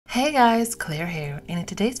Hey guys, Claire here, and in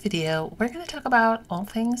today's video, we're going to talk about all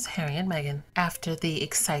things Harry and Meghan. After the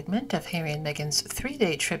excitement of Harry and Meghan's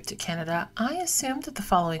 3-day trip to Canada, I assumed that the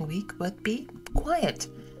following week would be quiet.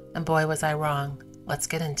 And boy was I wrong. Let's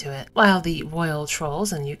get into it. While the royal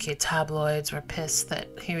trolls and UK tabloids were pissed that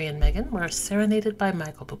Harry and Meghan were serenaded by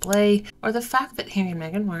Michael Bublé, or the fact that Harry and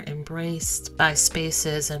Meghan were embraced by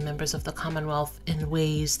spaces and members of the Commonwealth in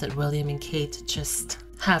ways that William and Kate just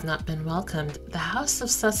have not been welcomed, the House of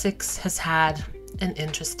Sussex has had an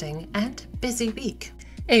interesting and busy week.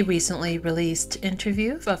 A recently released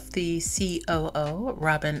interview of the COO,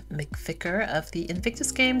 Robin McVicker, of the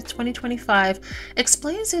Invictus Games 2025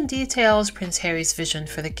 explains in details Prince Harry's vision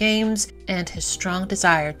for the Games and his strong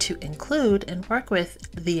desire to include and work with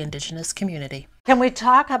the Indigenous community. Can we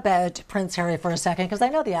talk about Prince Harry for a second? Because I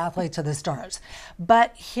know the athletes are the stars,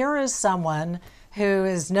 but here is someone who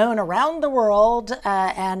is known around the world,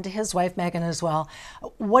 and his wife Meghan as well.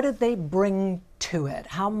 What did they bring to it?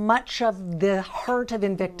 How much of the heart of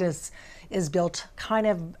Invictus is built kind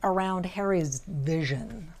of around Harry's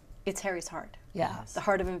vision? It's Harry's heart. Yes. The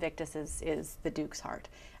heart of Invictus is the Duke's heart.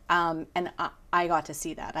 And I got to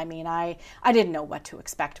see that. I mean, I didn't know what to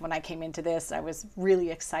expect when I came into this. I was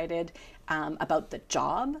really excited about the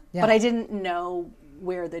job, but I didn't know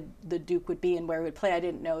where the Duke would be and where he would play. I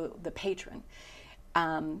didn't know the patron.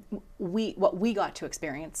 What we got to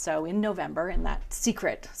experience, so in November, in that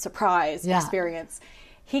secret surprise experience,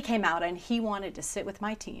 he came out and he wanted to sit with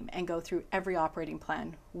my team and go through every operating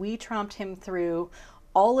plan. We tromped him through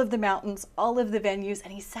all of the mountains, all of the venues,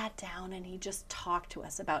 and he sat down and he just talked to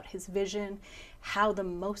us about his vision, how the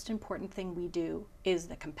most important thing we do is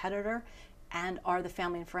the competitor and are the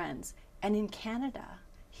family and friends. And in Canada,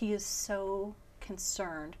 he is so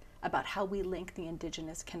concerned about how we link the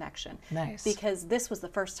Indigenous connection. Nice. Because this was the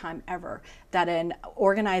first time ever that an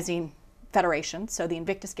organizing federation, so the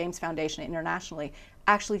Invictus Games Foundation internationally,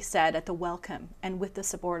 actually said at the welcome and with the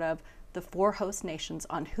support of the 4 host nations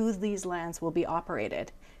on whose these lands will be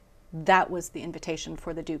operated, that was the invitation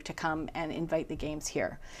for the Duke to come and invite the games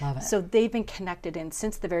here. Love it. So they've been connected in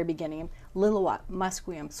since the very beginning. Lillooet,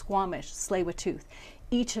 Musqueam, Squamish, Tsleil-Waututh.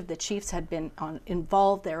 Each of the chiefs had been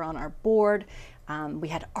involved there on our board. We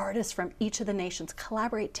had artists from each of the nations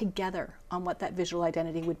collaborate together on what that visual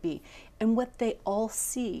identity would be. And what they all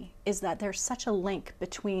see is that there's such a link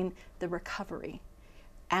between the recovery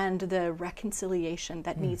and the reconciliation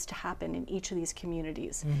that needs to happen in each of these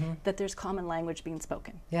communities, that there's common language being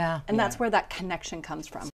spoken. And that's where that connection comes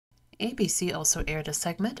from. ABC also aired a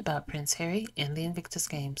segment about Prince Harry and the Invictus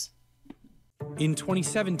Games. In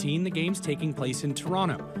 2017, the Games taking place in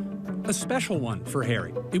Toronto. A special one for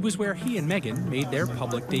Harry. It was where he and Meghan made their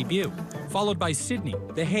public debut, followed by Sydney,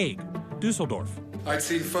 The Hague, Dusseldorf. I'd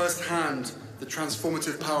seen firsthand the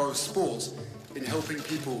transformative power of sport in helping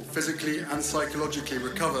people physically and psychologically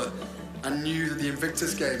recover, and knew that the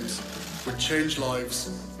Invictus Games would change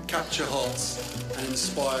lives, capture hearts, and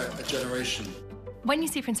inspire a generation. When you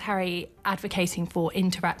see Prince Harry advocating for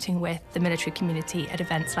interacting with the military community at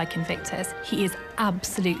events like Invictus, he is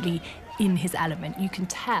absolutely in his element. You can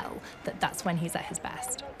tell that that's when he's at his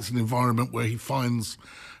best. It's an environment where he finds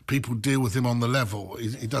people deal with him on the level.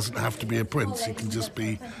 He doesn't have to be a prince, he can just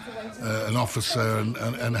be an officer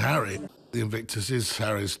and Harry. The Invictus is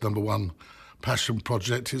Harry's #1 passion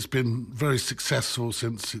project. It's been very successful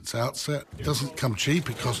since its outset. It doesn't come cheap,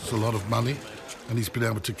 it costs a lot of money, and he's been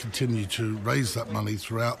able to continue to raise that money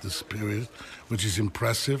throughout this period, which is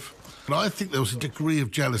impressive. But I think there was a degree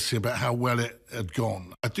of jealousy about how well it had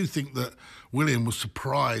gone. I do think that William was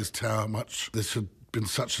surprised how much this had been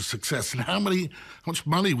such a success and how much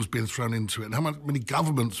money was being thrown into it and how many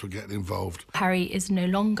governments were getting involved. Harry is no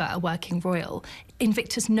longer a working royal.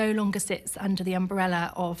 Invictus no longer sits under the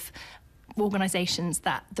umbrella of organisations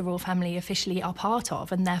that the royal family officially are part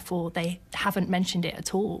of, and therefore they haven't mentioned it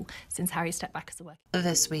at all since Harry stepped back as a working.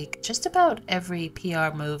 This week, just about every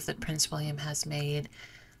PR move that Prince William has made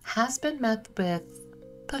has been met with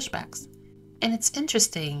pushbacks. And it's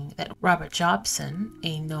interesting that Robert Jobson,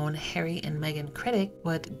 a known Harry and Meghan critic,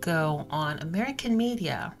 would go on American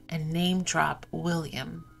media and name drop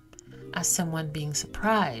William as someone being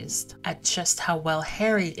surprised at just how well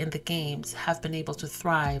Harry and the Games have been able to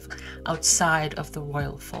thrive outside of the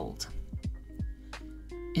royal fold.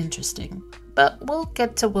 Interesting. But we'll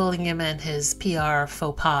get to William and his PR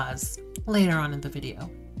faux pas later on in the video.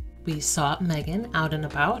 We saw Meghan out and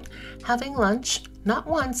about, having lunch not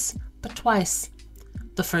once, but twice.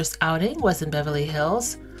 The first outing was in Beverly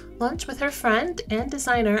Hills, lunch with her friend and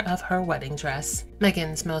designer of her wedding dress.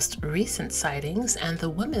 Meghan's most recent sightings and the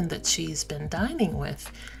women that she's been dining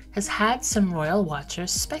with has had some royal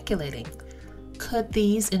watchers speculating. Could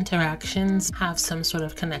these interactions have some sort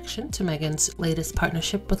of connection to Meghan's latest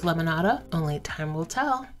partnership with Lemonada? Only time will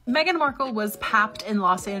tell. Meghan Markle was papped in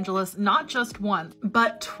Los Angeles not just once,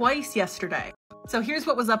 but twice yesterday. So here's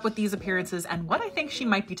what was up with these appearances and what I think she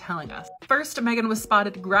might be telling us. First, Meghan was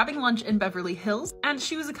spotted grabbing lunch in Beverly Hills, and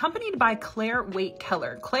she was accompanied by Claire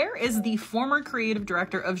Waite-Keller. Claire is the former creative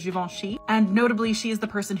director of Givenchy, and notably, she is the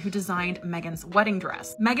person who designed Meghan's wedding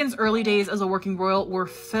dress. Meghan's early days as a working royal were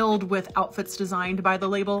filled with outfits designed by the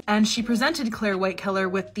label, and she presented Claire Waite-Keller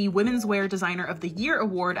with the Women's Wear Designer of the Year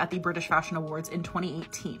award at the British Fashion Awards in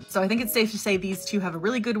 2018. So I think it's safe to say these two have a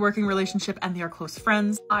really good working relationship and they are close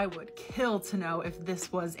friends. I would kill to know if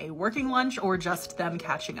this was a working lunch or just them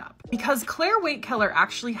catching up. Because Claire Waite-Keller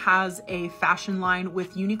actually has a fashion line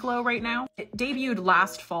with Uniqlo right now. It debuted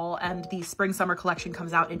last fall and the spring-summer collection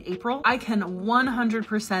comes out in April. I can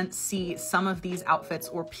 100% see some of these outfits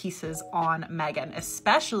or pieces on Meghan,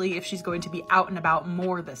 especially if she's going to be out and about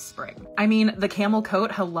more this spring. I mean, the camel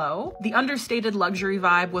coat, hello. The understated luxury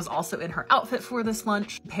vibe was also in her outfit for this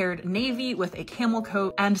lunch. Paired navy with a camel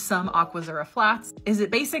coat and some Aquazzura flats. Is it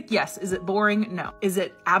basic? Yes. Is it boring? No. Is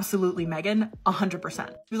it absolutely Meghan? 100%.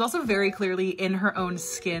 She was also very clearly in her own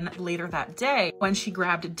skin later that day when she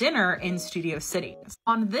grabbed dinner in Studio City.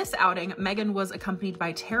 On this outing, Meghan was accompanied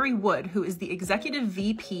by Terry Wood, who is the executive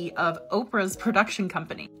VP of Oprah's production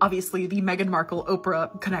company. Obviously, the Meghan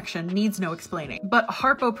Markle-Oprah connection needs no explaining. But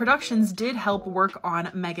Harpo Productions did help work on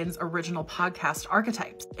Meghan's original podcast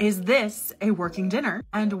Archetypes. Is this a working dinner?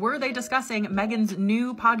 And were they discussing Meghan's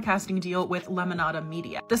new podcasting deal with Lemonada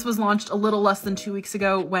Media? This was launched a little less than 2 weeks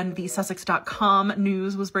ago when the Sussex.com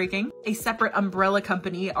news was breaking. A separate umbrella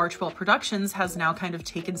company, Archwell Productions, has now kind of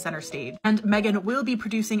taken center stage, and Meghan will be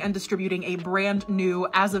producing and distributing a brand new,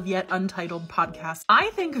 as of yet untitled podcast, I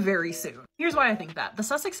think very soon. Here's why I think that. The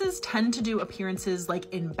Sussexes tend to do appearances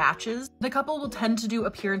like in batches. The couple will tend to do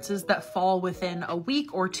appearances that fall within a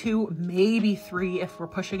week or two, maybe 3 if we're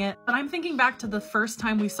pushing it. But I'm thinking back to the first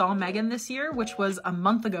time we saw Meghan this year, which was a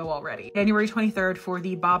month ago already, January 23rd for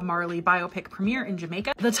the Bob Marley biopic premiere in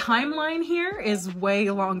Jamaica. The timeline here is way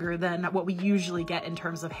longer than what we usually get in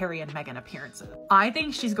terms of Harry and Meghan appearances. I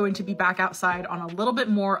think she's going to be back outside on a little bit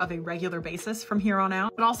more of a regular basis from here on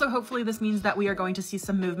out, but also hopefully this means that we are going to see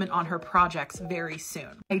some movement on her projects very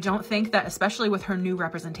soon. I don't think that, especially with her new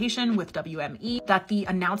representation with WME, that the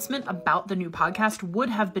announcement about the new podcast would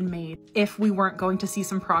have been made if we weren't going to see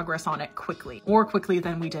some progress on it quickly, more quickly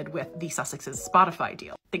than we did with the Sussex's Spotify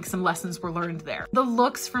deal. I think some lessons were learned there. The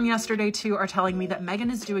looks from yesterday too are telling me that Meghan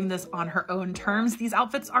is doing this on her own terms. These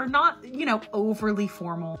outfits are not, you know, overly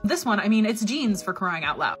formal. This one, I mean, it's jeans for crying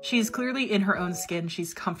out loud. She's clearly in her own skin.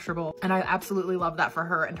 She's comfortable, and I absolutely love that for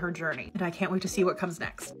her and her journey. And I can't wait to see what comes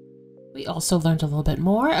next. We also learned a little bit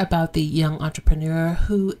more about the young entrepreneur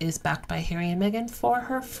who is backed by Harry and Meghan for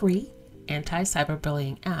her free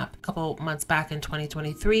anti-cyberbullying app. A couple months back in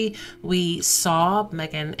 2023, we saw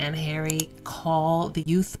Meghan and Harry call the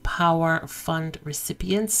Youth Power Fund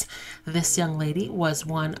recipients. This young lady was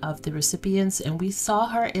one of the recipients, and we saw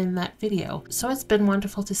her in that video. So it's been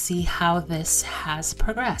wonderful to see how this has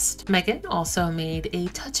progressed. Meghan also made a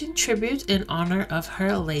touching tribute in honor of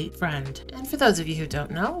her late friend. And for those of you who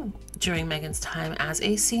don't know, during Meghan's time as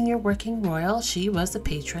a senior working royal, she was the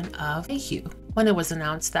patron of Mayhew. When it was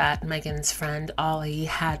announced that Meghan's friend Ollie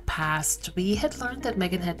had passed, we had learned that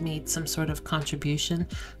Meghan had made some sort of contribution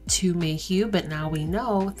to Mayhew, but now we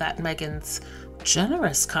know that Meghan's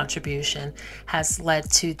generous contribution has led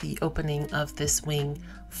to the opening of this wing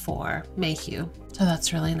for Mayhew. So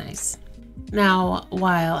that's really nice. Now,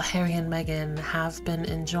 while Harry and Meghan have been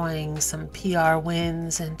enjoying some PR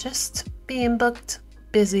wins and just being booked,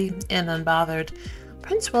 busy, and unbothered,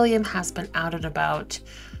 Prince William has been out and about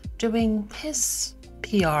doing his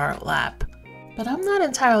PR lap. But I'm not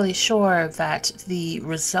entirely sure that the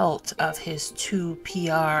result of his 2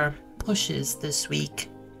 PR pushes this week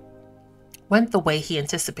went the way he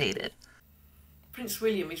anticipated. Prince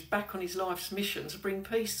William is back on his life's mission to bring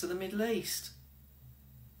peace to the Middle East.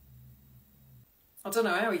 I don't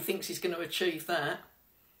know how he thinks he's going to achieve that.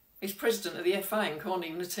 He's president of the FA and can't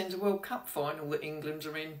even attend a World Cup final that England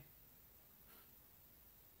are in.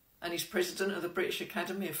 And he's president of the British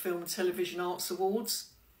Academy of Film and Television Arts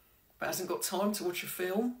Awards, but hasn't got time to watch a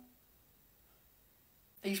film.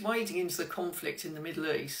 He's wading into the conflict in the Middle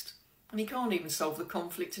East, and he can't even solve the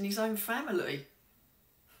conflict in his own family.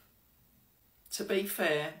 To be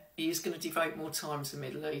fair, he is going to devote more time to the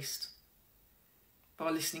Middle East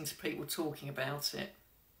by listening to people talking about it.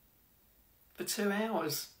 For 2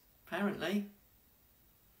 hours, apparently.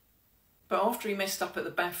 But after he messed up at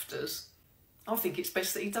the BAFTAs, I think it's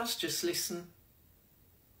best that he does just listen.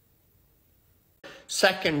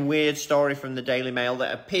 Second weird story from the Daily Mail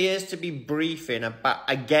that appears to be briefing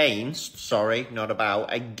against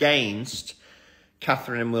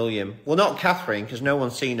Catherine and William. Well, not Catherine, because no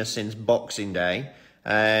one's seen her since Boxing Day.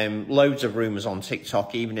 Loads of rumours on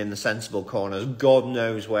TikTok, even in the sensible corners. God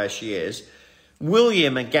knows where she is.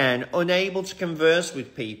 William, again, unable to converse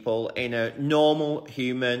with people in a normal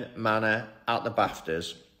human manner at the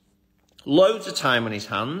BAFTAs. Loads of time on his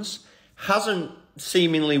hands. Hasn't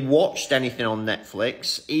seemingly watched anything on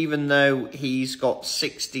Netflix, even though he's got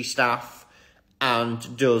 60 staff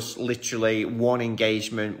and does literally one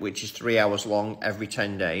engagement, which is 3 hours long every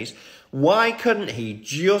 10 days. Why couldn't he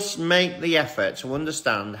just make the effort to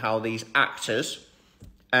understand how these actors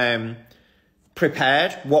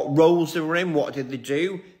prepared, what roles they were in, what did they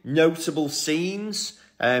do, notable scenes,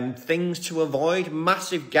 things to avoid?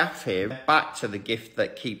 Massive gaff here. Back to the gift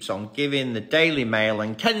that keeps on giving, the Daily Mail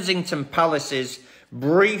and Kensington Palace's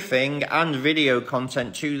briefing and video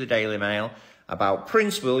content to the Daily Mail about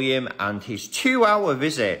Prince William and his 2-hour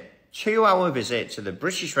visit to the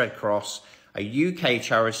British Red Cross, a UK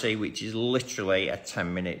charity which is literally a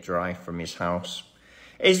 10-minute drive from his house.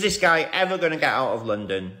 Is this guy ever going to get out of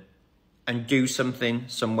London and do something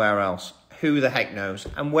somewhere else? Who the heck knows?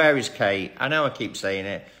 And where is Kate? I know I keep saying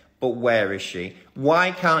it, but where is she?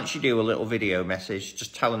 Why can't she do a little video message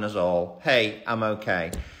just telling us all, hey, I'm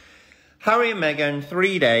okay? Harry and Meghan,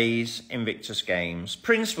 3 days, Invictus Games.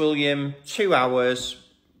 Prince William, 2 hours,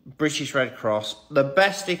 British Red Cross. The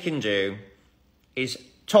best he can do is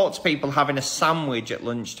talk to people having a sandwich at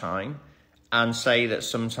lunchtime and say that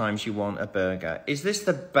sometimes you want a burger. Is this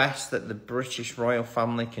the best that the British royal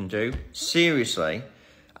family can do? Seriously?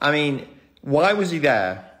 I mean, why was he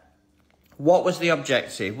there? What was the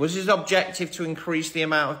objective? Was his objective to increase the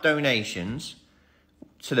amount of donations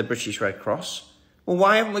to the British Red Cross? Well,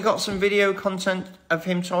 why haven't we got some video content of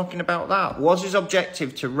him talking about that? Was his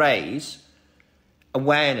objective to raise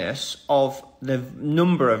awareness of the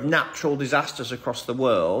number of natural disasters across the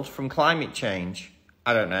world from climate change?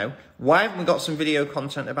 I don't know. Why haven't we got some video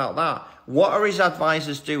content about that? What are his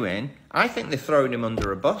advisors doing? I think they're throwing him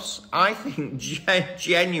under a bus. I think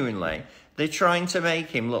genuinely they're trying to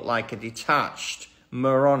make him look like a detached,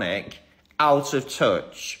 moronic, out of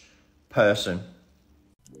touch person.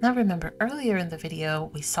 Now remember, earlier in the video,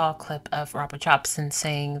 we saw a clip of Robert Jobson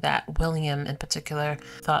saying that William in particular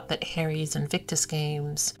thought that Harry's Invictus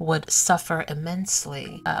Games would suffer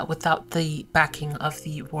immensely without the backing of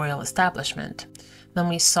the royal establishment. Then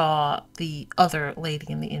we saw the other lady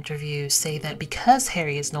in the interview say that because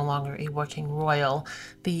Harry is no longer a working royal,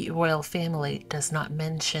 the royal family does not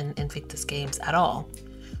mention Invictus Games at all,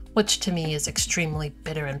 which to me is extremely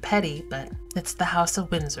bitter and petty, but it's the House of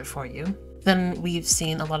Windsor for you. Then we've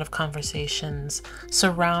seen a lot of conversations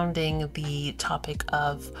surrounding the topic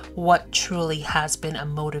of what truly has been a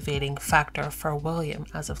motivating factor for William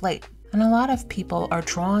as of late. And a lot of people are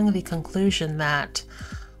drawing the conclusion that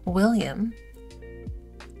William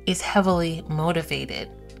is heavily motivated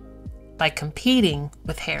by competing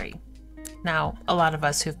with Harry. Now, a lot of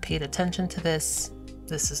us who've paid attention to this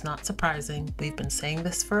is not surprising. We've been saying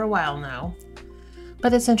this for a while now.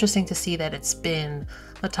 But it's interesting to see that it's been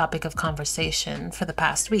the topic of conversation for the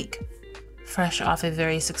past week. Fresh off a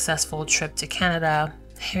very successful trip to Canada,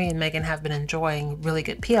 Harry and Meghan have been enjoying really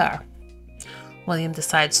good PR. William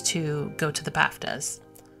decides to go to the BAFTAs.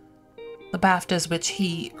 The BAFTAs, which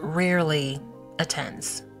he rarely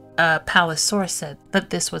attends. A palace source said that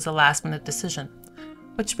this was a last-minute decision,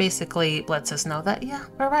 which basically lets us know that, yeah,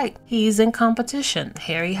 we're right. He's in competition.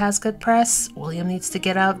 Harry has good press. William needs to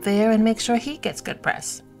get out there and make sure he gets good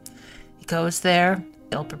press. He goes there,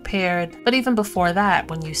 ill-prepared. But even before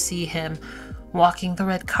that, when you see him walking the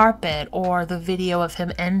red carpet or the video of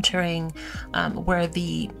him entering where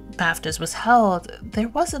the BAFTAs was held, there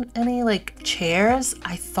wasn't any chairs.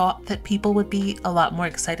 I thought that people would be a lot more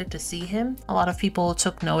excited to see him. A lot of people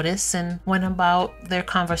took notice and went about their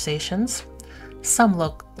conversations. Some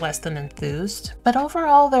look less than enthused, but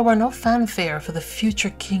overall there were no fanfare for the future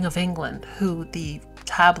King of England, who the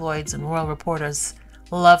tabloids and royal reporters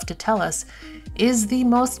love to tell us is the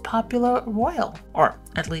most popular royal, or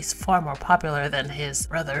at least far more popular than his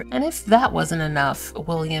brother. And if that wasn't enough,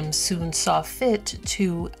 William soon saw fit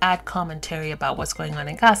to add commentary about what's going on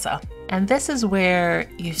in Gaza. And this is where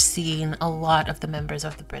you've seen a lot of the members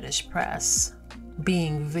of the British press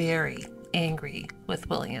being very angry with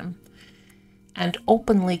William and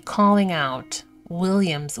openly calling out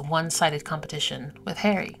William's one-sided competition with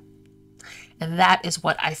Harry. And that is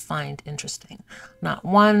what I find interesting. Not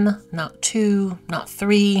one, not two, not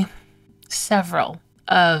three, several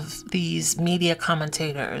of these media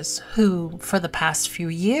commentators who, for the past few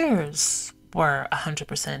years, were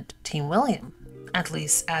 100% Team William, at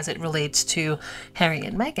least as it relates to Harry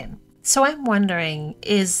and Meghan. So I'm wondering,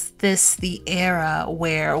 is this the era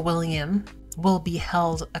where William will be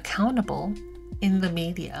held accountable in the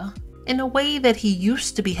media in a way that he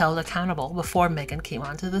used to be held accountable before Meghan came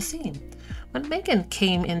onto the scene? When Meghan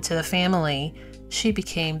came into the family, she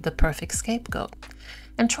became the perfect scapegoat.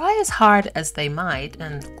 And try as hard as they might,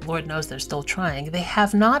 and Lord knows they're still trying, they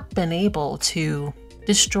have not been able to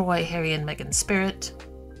destroy Harry and Meghan's spirit,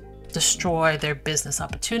 destroy their business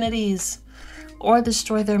opportunities, or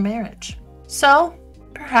destroy their marriage. So,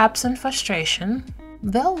 perhaps in frustration,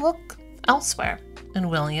 they'll look elsewhere. And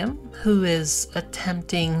William, who is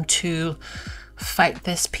attempting to fight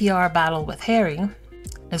this PR battle with Harry,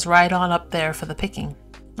 is right on up there for the picking.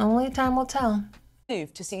 Only time will tell.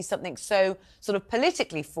 To see something so sort of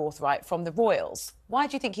politically forthright from the royals. Why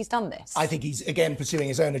do you think he's done this? I think he's, again, pursuing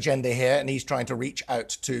his own agenda here, and he's trying to reach out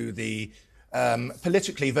to the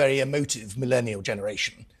politically very emotive millennial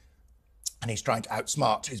generation. And he's trying to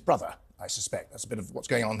outsmart his brother, I suspect. That's a bit of what's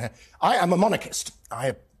going on here. I am a monarchist.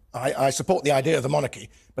 I support the idea of the monarchy,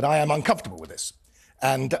 but I am uncomfortable with this.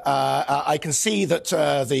 And I can see that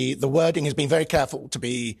the wording has been very careful to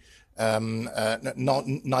be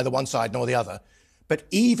neither one side nor the other. But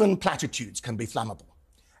even platitudes can be flammable.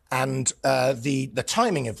 And the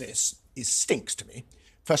timing of this stinks to me.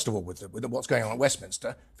 First of all, with what's going on at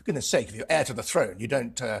Westminster, for goodness sake, if you're heir to the throne, you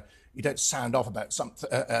don't sound off about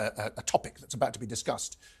a topic that's about to be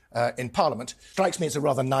discussed in Parliament. Strikes me as a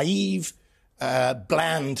rather naive,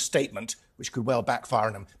 bland statement, which could well backfire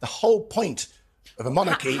on them. The whole point of a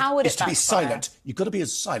monarchy is to be silent. You've got to be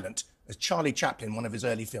as silent as Charlie Chaplin in one of his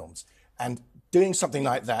early films. And doing something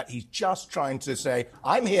like that, he's just trying to say,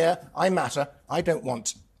 I'm here, I matter, I don't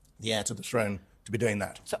want the heir to the throne to be doing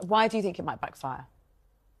that. So why do you think it might backfire?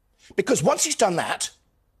 Because once he's done that,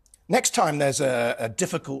 next time there's a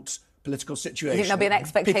difficult political situation, you think there'll be an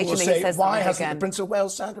expectation people will that say, he says why something hasn't again? the Prince of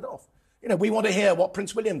Wales sounded off? You know, we want to hear what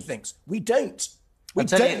Prince William thinks. We don't. We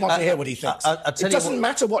don't want to hear what he thinks. It doesn't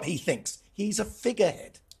matter what he thinks. He's a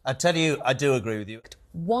figurehead. I tell you, I do agree with you.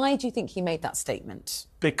 Why do you think he made that statement?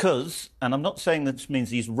 Because, and I'm not saying that means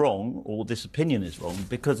he's wrong or this opinion is wrong,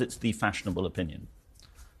 because it's the fashionable opinion.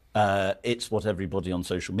 It's what everybody on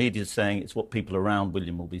social media is saying. It's what people around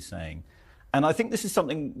William will be saying. And I think this is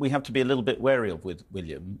something we have to be a little bit wary of with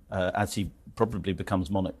William, as he probably becomes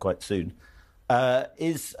monarch quite soon,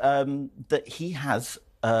 is that he has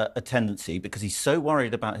a tendency, because he's so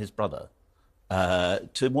worried about his brother,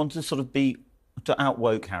 to want to sort of be, to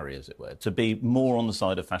outwoke Harry, as it were, to be more on the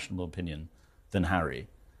side of fashionable opinion than Harry.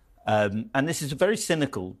 And this is a very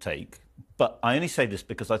cynical take, but I only say this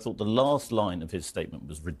because I thought the last line of his statement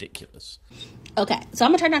was ridiculous. Okay, so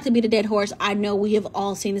I'm going to try not to beat a dead horse. I know we have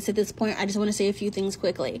all seen this at this point. I just want to say a few things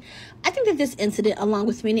quickly. I think that this incident, along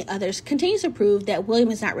with many others, continues to prove that William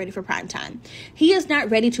is not ready for prime time. He is not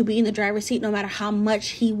ready to be in the driver's seat no matter how much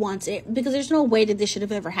he wants it, because there's no way that this should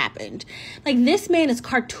have ever happened. Like, this man is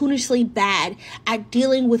cartoonishly bad at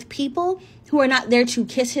dealing with people who are not there to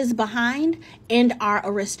kiss his behind and are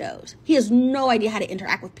aristos. He has no idea how to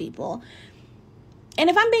interact with people. And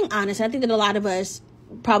if I'm being honest, I think that a lot of us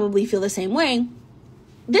probably feel the same way.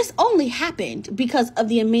 This only happened because of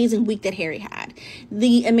the amazing week that Harry had.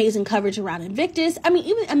 The amazing coverage around Invictus. I mean,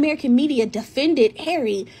 even American media defended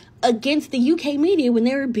Harry against the UK media when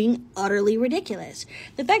they were being utterly ridiculous.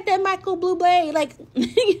 The fact that Michael Bublé, like,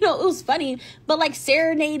 you know, it was funny, but like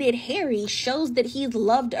serenaded Harry shows that he's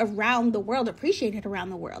loved around the world, appreciated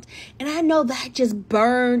around the world. And I know that just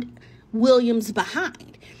burned William's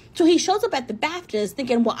behind. So he shows up at the BAFTAs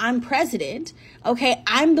thinking, well, I'm president. Okay,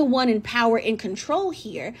 I'm the one in power and control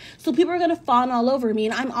here. So people are going to fawn all over me,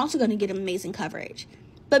 and I'm also going to get amazing coverage.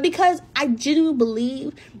 But because I genuinely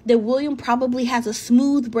believe that William probably has a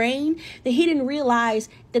smooth brain, that he didn't realize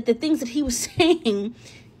that the things that he was saying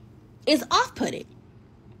is off-putting.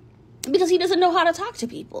 Because he doesn't know how to talk to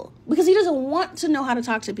people. Because he doesn't want to know how to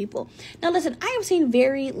talk to people. Now, listen, I have seen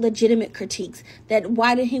very legitimate critiques that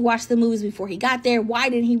why didn't he watch the movies before he got there? Why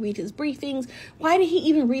didn't he read his briefings? Why did he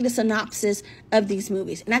even read a synopsis of these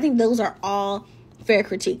movies? And I think those are all fair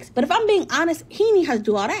critiques. But if I'm being honest, he didn't have to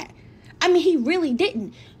do all that. I mean, he really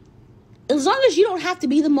didn't. As long as you don't have to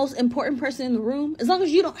be the most important person in the room, as long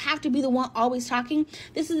as you don't have to be the one always talking,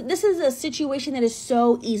 this is a situation that is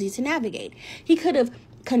so easy to navigate. He could have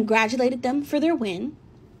congratulated them for their win,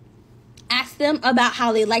 asked them about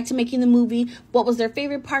how they liked making the movie, what was their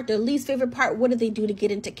favorite part, their least favorite part, what did they do to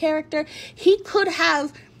get into character. He could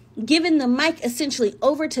have given the mic essentially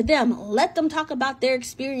over to them, let them talk about their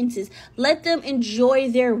experiences, let them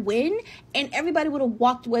enjoy their win, and everybody would have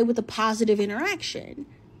walked away with a positive interaction.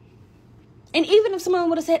 And even if someone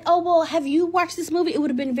would have said, oh, well, have you watched this movie? It would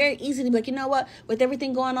have been very easy to be like, you know what? With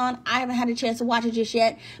everything going on, I haven't had a chance to watch it just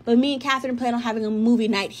yet. But me and Catherine plan on having a movie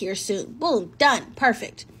night here soon. Boom, done,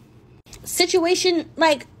 perfect. Situation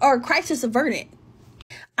or crisis averted.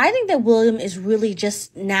 I think that William is really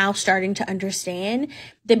just now starting to understand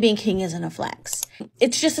that being king isn't a flex.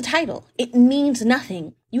 It's just a title. It means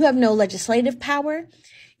nothing. You have no legislative power.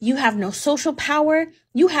 You have no social power.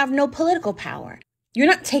 You have no political power. You're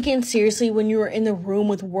not taken seriously when you are in the room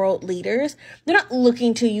with world leaders. They're not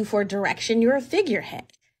looking to you for direction. You're a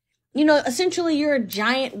figurehead. You know, essentially, you're a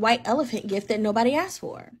giant white elephant gift that nobody asked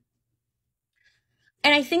for.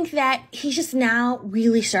 And I think that he's just now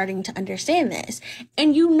really starting to understand this.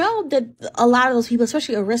 And you know that a lot of those people,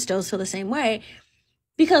 especially aristos, feel the same way.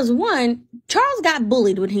 Because one, Charles got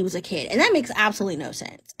bullied when he was a kid. And that makes absolutely no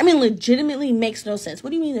sense. I mean, legitimately makes no sense. What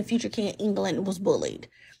do you mean the future king of England was bullied?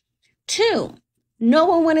 Two, no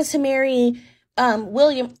one wanted to marry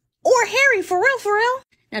William or Harry, for real, for real.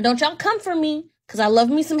 Now, don't y'all come for me, because I love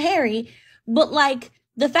me some Harry. But,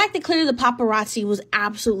 the fact that clearly the paparazzi was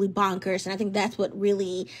absolutely bonkers, and I think that's what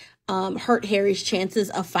really hurt Harry's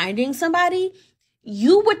chances of finding somebody.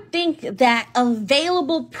 You would think that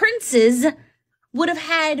available princes would have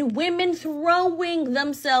had women throwing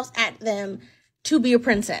themselves at them to be a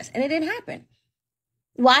princess, and it didn't happen.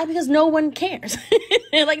 Why? Because no one cares.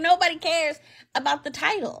 Nobody cares about the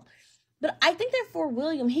title. But I think that for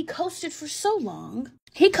William, he coasted for so long.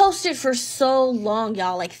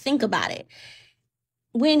 Y'all. Think about it.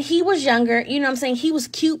 When he was younger, you know what I'm saying, he was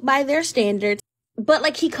cute by their standards,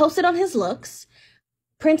 but he coasted on his looks.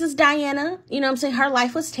 Princess Diana, you know what I'm saying, her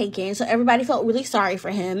life was taken, so everybody felt really sorry for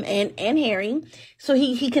him and Harry. So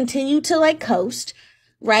he continued to coast,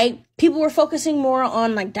 right? People were focusing more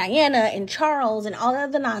on Diana and Charles and all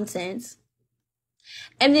of the nonsense.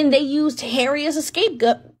 And then they used Harry as a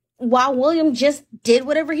scapegoat while William just did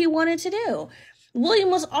whatever he wanted to do. William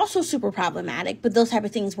was also super problematic, but those type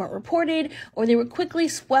of things weren't reported or they were quickly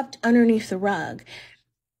swept underneath the rug.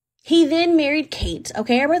 He then married Kate.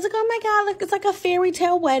 Okay, everybody's like, oh my God, it's like a fairy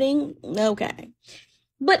tale wedding. Okay.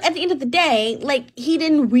 But at the end of the day, he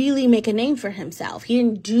didn't really make a name for himself. He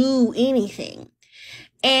didn't do anything.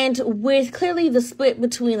 And with clearly the split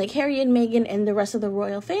between Harry and Meghan and the rest of the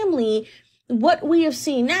royal family, what we have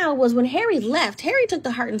seen now was when Harry left, Harry took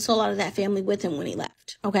the heart and soul out of that family with him when he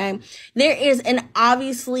left, okay? There is an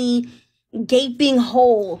obviously gaping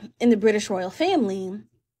hole in the British royal family.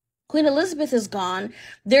 Queen Elizabeth is gone.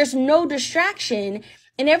 There's no distraction,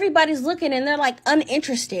 and everybody's looking and they're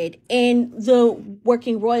uninterested in the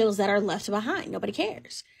working royals that are left behind. Nobody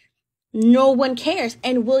cares. No one cares.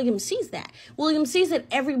 And William sees that. William sees that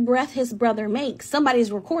every breath his brother makes,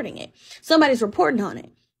 somebody's recording it. Somebody's reporting on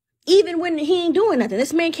it. Even when he ain't doing nothing.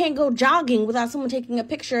 This man can't go jogging without someone taking a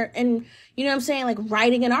picture and, you know what I'm saying,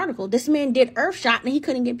 writing an article. This man did Earthshot and he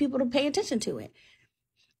couldn't get people to pay attention to it.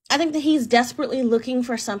 I think that he's desperately looking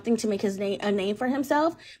for something to make his name a name for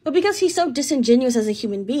himself. But because he's so disingenuous as a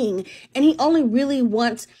human being and he only really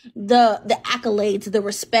wants the accolades, the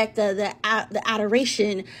respect, the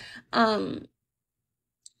adoration,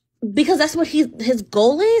 because that's what his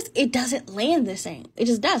goal is, it doesn't land the same. It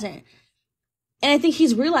just doesn't. And I think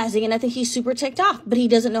he's realizing, and I think he's super ticked off, but he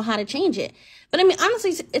doesn't know how to change it. But I mean, honestly,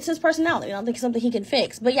 it's his personality. I don't think it's something he can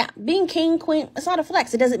fix. But yeah, being king, queen, it's not a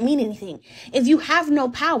flex. It doesn't mean anything. If you have no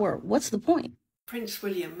power, what's the point? Prince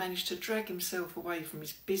William managed to drag himself away from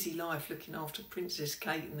his busy life looking after Princess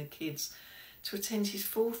Kate and the kids to attend his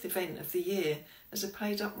 4th event of the year as a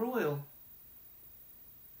paid-up royal.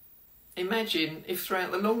 Imagine if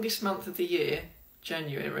throughout the longest month of the year,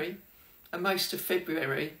 January, and most of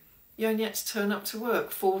February, you only had to turn up to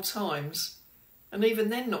work 4 times, and even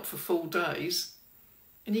then not for full days,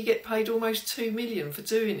 and you get paid almost $2 million for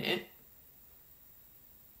doing it.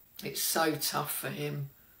 It's so tough for him,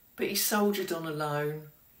 but he soldiered on alone.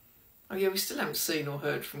 Oh yeah, we still haven't seen or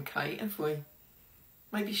heard from Kate, have we?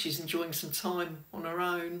 Maybe she's enjoying some time on her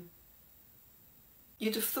own.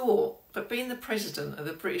 You'd have thought that being the president of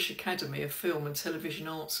the British Academy of Film and Television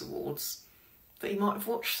Arts Awards, that he might have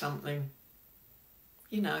watched something.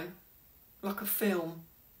 You know, like a film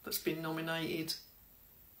that's been nominated.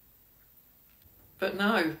 But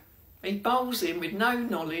no, he bowls in with no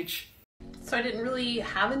knowledge. So I didn't really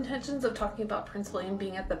have intentions of talking about Prince William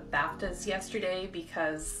being at the BAFTAs yesterday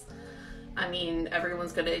because, I mean,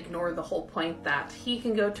 everyone's going to ignore the whole point that he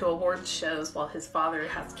can go to awards shows while his father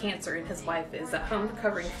has cancer and his wife is at home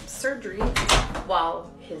recovering from surgery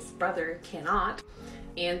while his brother cannot.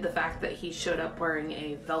 And the fact that he showed up wearing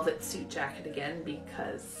a velvet suit jacket again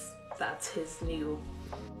because that's his new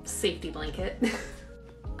safety blanket.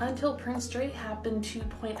 until Prince Dre happened to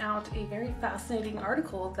point out a very fascinating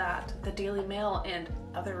article that the Daily Mail and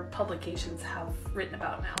other publications have written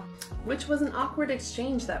about now, which was an awkward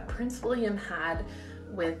exchange that Prince William had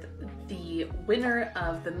with the winner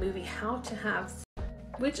of the movie How to Have,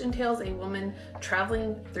 which entails a woman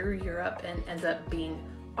traveling through Europe and ends up being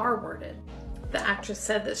R-worded. The actress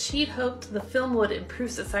said that she'd hoped the film would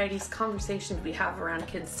improve society's conversations we have around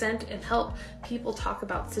consent and help people talk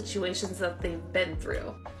about situations that they've been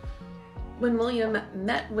through. When William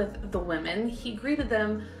met with the women, he greeted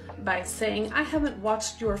them by saying, "I haven't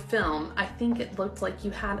watched your film. I think it looked like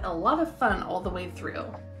you had a lot of fun all the way through."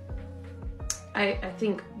 I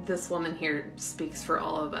think this woman here speaks for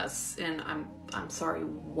all of us, and I'm sorry,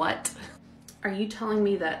 what? Are you telling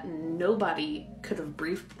me that nobody could have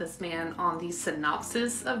briefed this man on the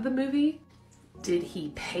synopsis of the movie? Did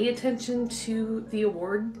he pay attention to the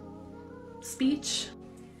award speech?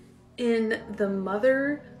 In the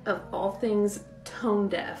mother of all things tone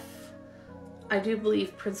deaf, I do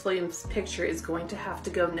believe Prince William's picture is going to have to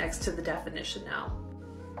go next to the definition now.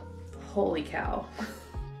 Holy cow.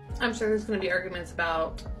 I'm sure there's going to be arguments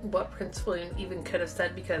about what Prince William even could have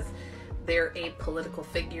said because they're apolitical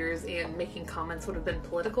figures and making comments would have been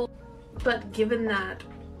political. But given that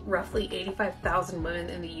roughly 85,000 women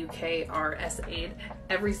in the UK are SA'd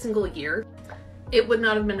every single year, it would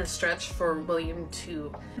not have been a stretch for William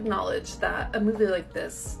to acknowledge that a movie like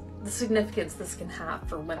this, the significance this can have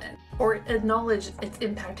for women, or acknowledge its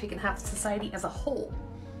impact it can have on society as a whole,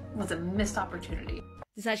 was a missed opportunity.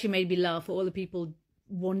 This actually made me laugh for all the people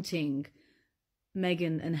wanting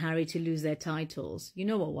Meghan and Harry to lose their titles. You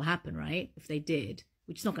know what will happen, right? If they did,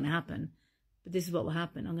 which is not going to happen, but this is what will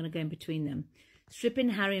happen. I'm going to go in between them. Stripping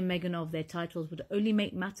Harry and Meghan of their titles would only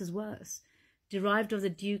make matters worse. Derived of the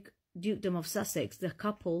dukedom of Sussex, the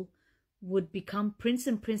couple would become Prince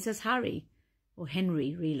and Princess Harry, or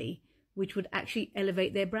Henry, really, which would actually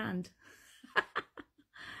elevate their brand.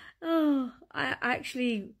 Oh, I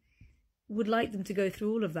actually would like them to go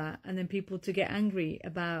through all of that and then people to get angry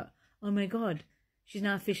about, oh my God, she's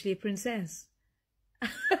now officially a princess.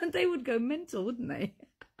 They would go mental, wouldn't they?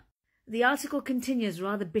 The article continues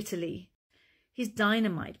rather bitterly. He's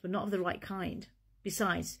dynamite, but not of the right kind.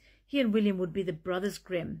 Besides, he and William would be the brothers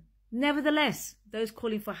Grimm. Nevertheless, those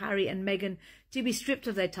calling for Harry and Meghan to be stripped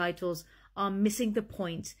of their titles are missing the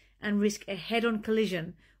point and risk a head-on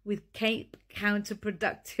collision with Cape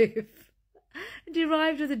counterproductive.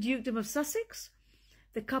 Derived of the dukedom of Sussex,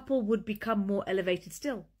 the couple would become more elevated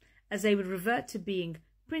still, as they would revert to being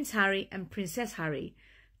Prince Harry and Princess Harry,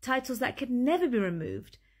 titles that could never be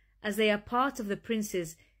removed, as they are part of the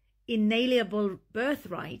prince's inalienable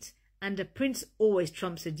birthright, and a prince always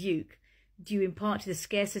trumps a duke, due in part to the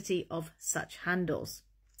scarcity of such handles.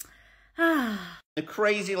 The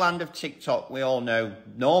crazy land of TikTok, we all know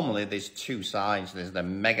normally there's two sides. There's the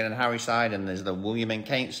Meghan and Harry side and there's the William and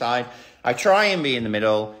Kate side. I try and be in the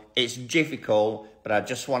middle. It's difficult, but I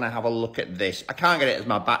just want to have a look at this. I can't get it as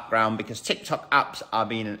my background because TikTok apps are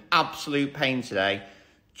being an absolute pain today.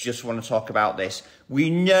 Just want to talk about this.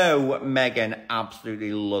 We know Meghan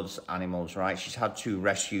absolutely loves animals, right? She's had 2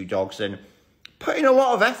 rescue dogs and putting a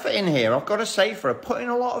lot of effort in here. I've got to say, for her, putting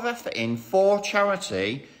a lot of effort in for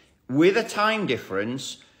charity with a time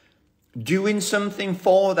difference, doing something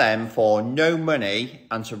for them for no money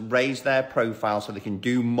and to raise their profile so they can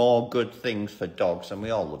do more good things for dogs. And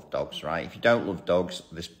we all love dogs, right? If you don't love dogs,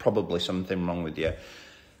 there's probably something wrong with you.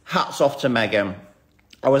 Hats off to Meghan.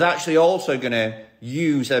 I was actually also going to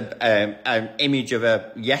use an image of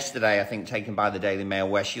her yesterday, I think, taken by the Daily Mail,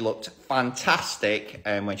 where she looked fantastic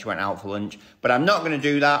when she went out for lunch. But I'm not going to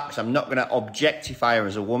do that because I'm not going to objectify her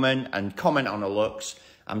as a woman and comment on her looks.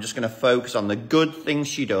 I'm just going to focus on the good things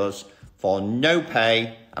she does for no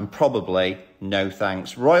pay and probably no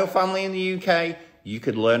thanks. Royal family in the UK, you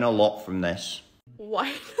could learn a lot from this.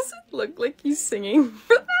 Why does it look like he's singing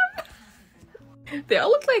for them? They all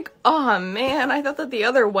look like, oh man, I thought that the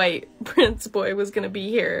other white prince boy was going to be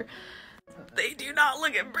here. They do not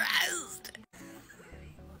look impressed.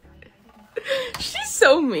 She's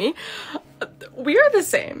so mean. We are the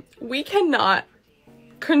same. We cannot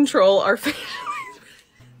control our facial.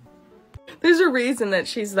 There's a reason that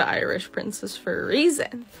she's the Irish princess for a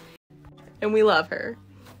reason. And we love her.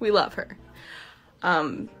 We love her.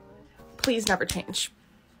 Please never change.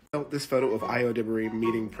 This photo of Io DeBarie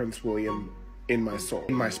meeting Prince William in my soul,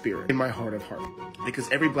 in my spirit, in my heart of heart. Because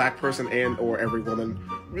every black person and or every woman,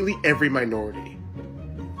 really every minority,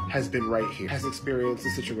 has been right here, has experienced a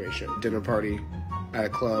situation. Dinner party, at a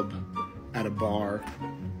club, at a bar,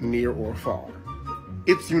 near or far.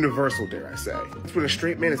 It's universal, dare I say. It's when a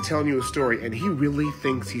straight man is telling you a story and he really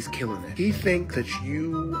thinks he's killing it. He thinks that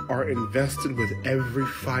you are invested with every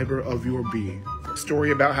fiber of your being. A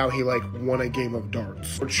story about how he won a game of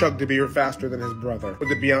darts, or chugged a beer faster than his brother, or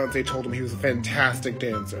that Beyonce told him he was a fantastic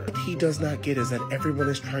dancer. What he does not get is that everyone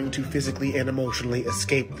is trying to physically and emotionally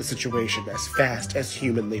escape the situation as fast as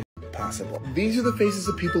humanly possible. These are the faces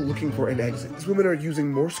of people looking for an exit. These women are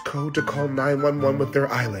using Morse code to call 911 with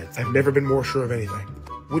their eyelids. I've never been more sure of anything.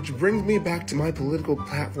 Which brings me back to my political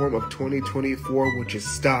platform of 2024, which is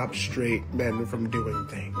stop straight men from doing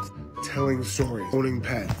things. Telling stories, owning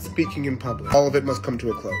pets, speaking in public. All of it must come to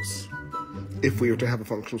a close if we are to have a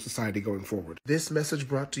functional society going forward. This message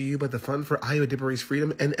brought to you by the Fund for Ayo Edebiri's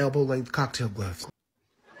Freedom and elbow-length cocktail gloves.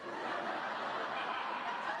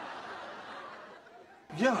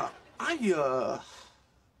 Yeah, I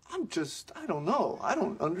don't know. I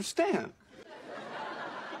don't understand.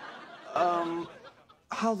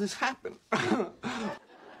 How this happened.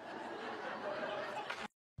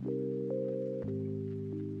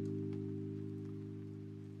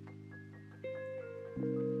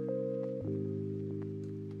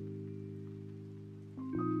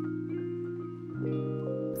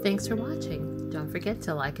 Thanks for watching. Don't forget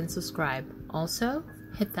to like and subscribe. Also,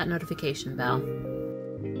 hit that notification bell.